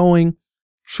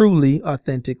 truly,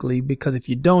 authentically, because if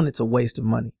you don't, it's a waste of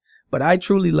money. But I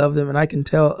truly love them, and I can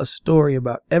tell a story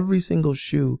about every single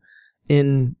shoe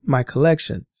in my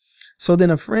collection. So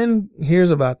then a friend hears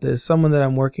about this, someone that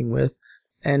I'm working with,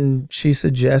 and she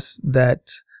suggests that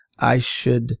I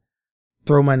should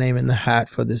throw my name in the hat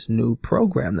for this new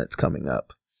program that's coming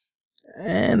up.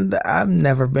 And I've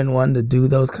never been one to do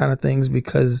those kind of things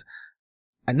because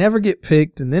I never get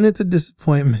picked, and then it's a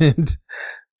disappointment.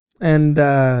 And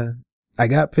I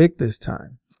got picked this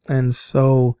time. And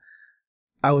so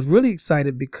I was really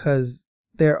excited because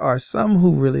there are some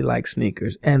who really like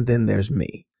sneakers, and then there's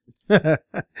me.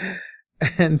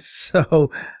 And so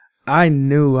I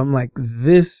knew, I'm like,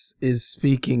 this is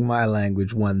speaking my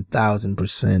language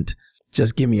 1000%.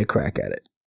 Just give me a crack at it.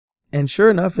 And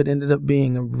sure enough, it ended up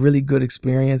being a really good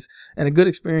experience, and a good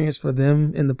experience for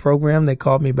them in the program. They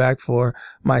called me back for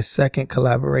my second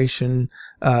collaboration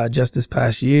just this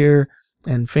past year,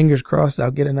 and fingers crossed I'll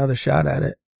get another shot at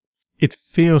it. It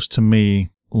feels to me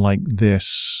like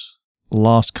this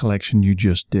last collection you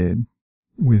just did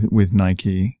with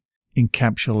Nike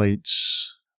encapsulates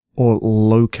or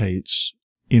locates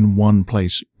in one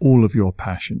place all of your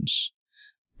passions: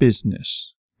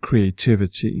 business,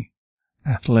 creativity,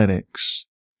 athletics,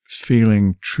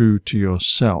 feeling true to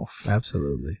yourself.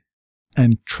 Absolutely.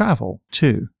 And travel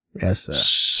too. Yes, sir.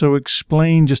 So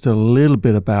explain just a little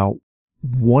bit about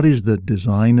what is the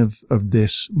design of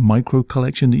this micro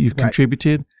collection that you've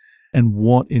contributed, and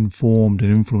what informed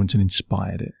and influenced and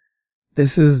inspired it.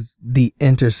 This is the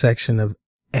intersection of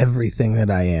everything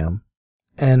that I am.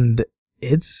 And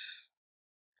it's,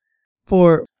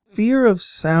 for fear of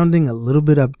sounding a little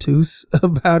bit obtuse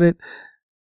about it,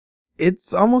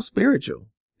 it's almost spiritual.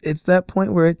 It's that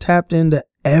point where it tapped into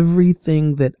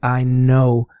everything that I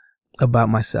know about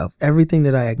myself, everything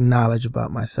that I acknowledge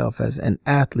about myself as an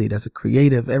athlete, as a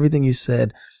creative, everything you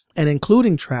said, and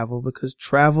including travel, because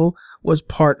travel was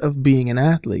part of being an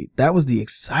athlete. That was the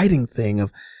exciting thing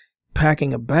of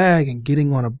packing a bag and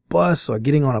getting on a bus or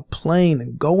getting on a plane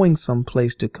and going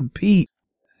someplace to compete,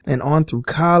 and on through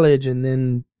college, and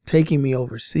then taking me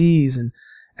overseas and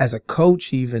as a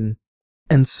coach even.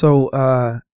 And so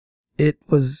it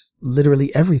was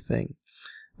literally everything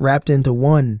wrapped into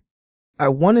one. I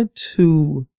wanted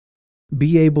to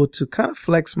be able to kind of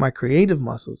flex my creative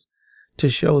muscles to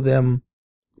show them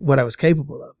what I was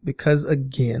capable of. Because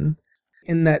again,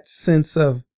 in that sense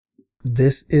of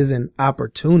this is an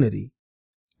opportunity,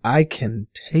 I can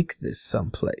take this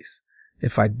someplace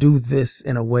if I do this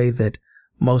in a way that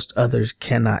most others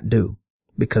cannot do,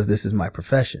 because this is my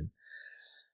profession.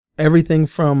 Everything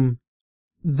from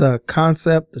the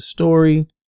concept, the story,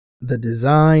 the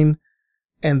design,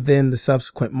 and then the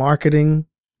subsequent marketing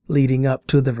leading up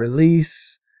to the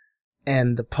release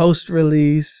and the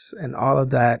post-release and all of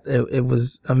that. It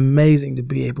was amazing to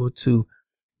be able to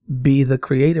be the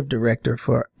creative director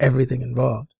for everything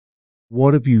involved.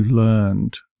 What have you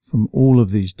learned from all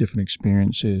of these different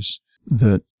experiences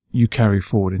that you carry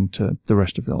forward into the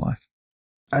rest of your life?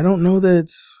 I don't know that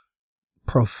it's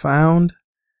profound,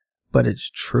 but it's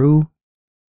true.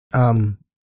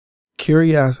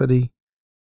 Curiosity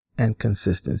and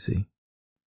consistency.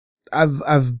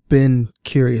 I've been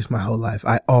curious my whole life.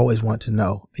 I always want to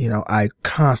know. I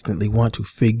constantly want to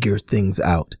figure things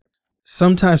out.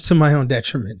 Sometimes to my own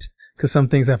detriment, because some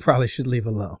things I probably should leave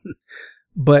alone.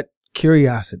 But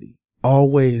curiosity,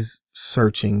 always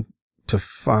searching to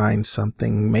find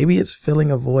something. Maybe it's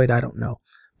filling a void, I don't know.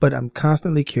 But I'm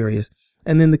constantly curious.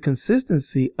 And then the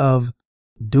consistency of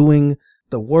doing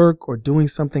the work or doing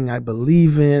something I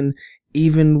believe in,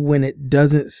 even when it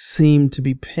doesn't seem to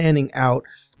be panning out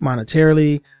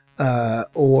monetarily,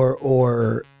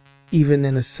 or even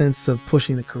in a sense of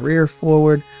pushing the career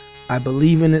forward. I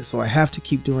believe in it, so I have to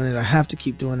keep doing it. I have to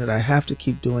keep doing it. I have to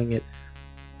keep doing it.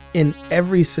 In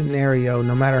every scenario,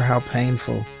 no matter how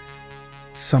painful,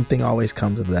 something always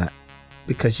comes of that,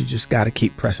 because you just got to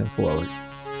keep pressing forward.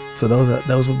 So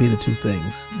those would be the two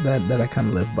things that I kind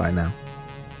of live by now.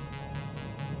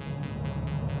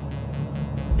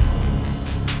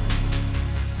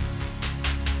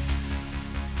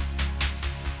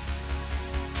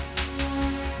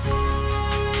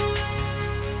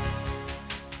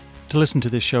 To listen to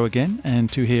this show again and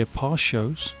to hear past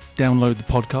shows, download the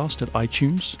podcast at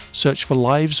iTunes, search for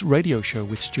Lives Radio Show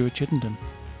with Stuart Chittenden,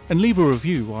 and leave a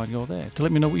review while you're there to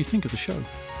let me know what you think of the show.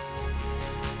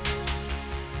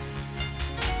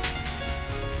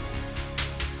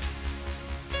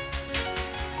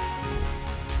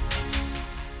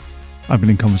 I've been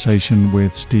in conversation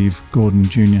with Steve Gordon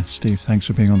Jr. Steve, thanks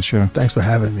for being on the show. Thanks for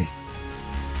having me.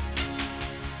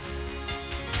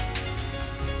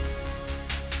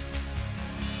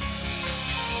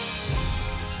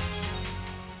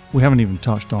 We haven't even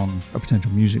touched on a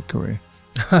potential music career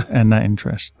and that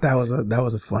interest. That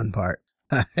was a fun part.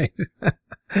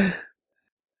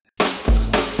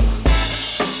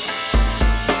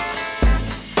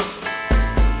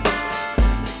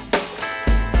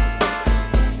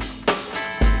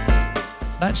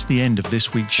 That's the end of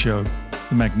this week's show.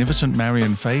 The magnificent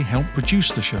Marion Fay helped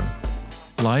produce the show.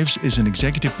 Lives is an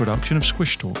executive production of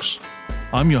Squish Talks.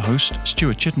 I'm your host,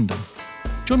 Stuart Chittenden.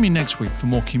 Join me next week for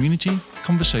more community,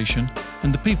 conversation,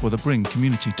 and the people that bring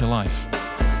community to life.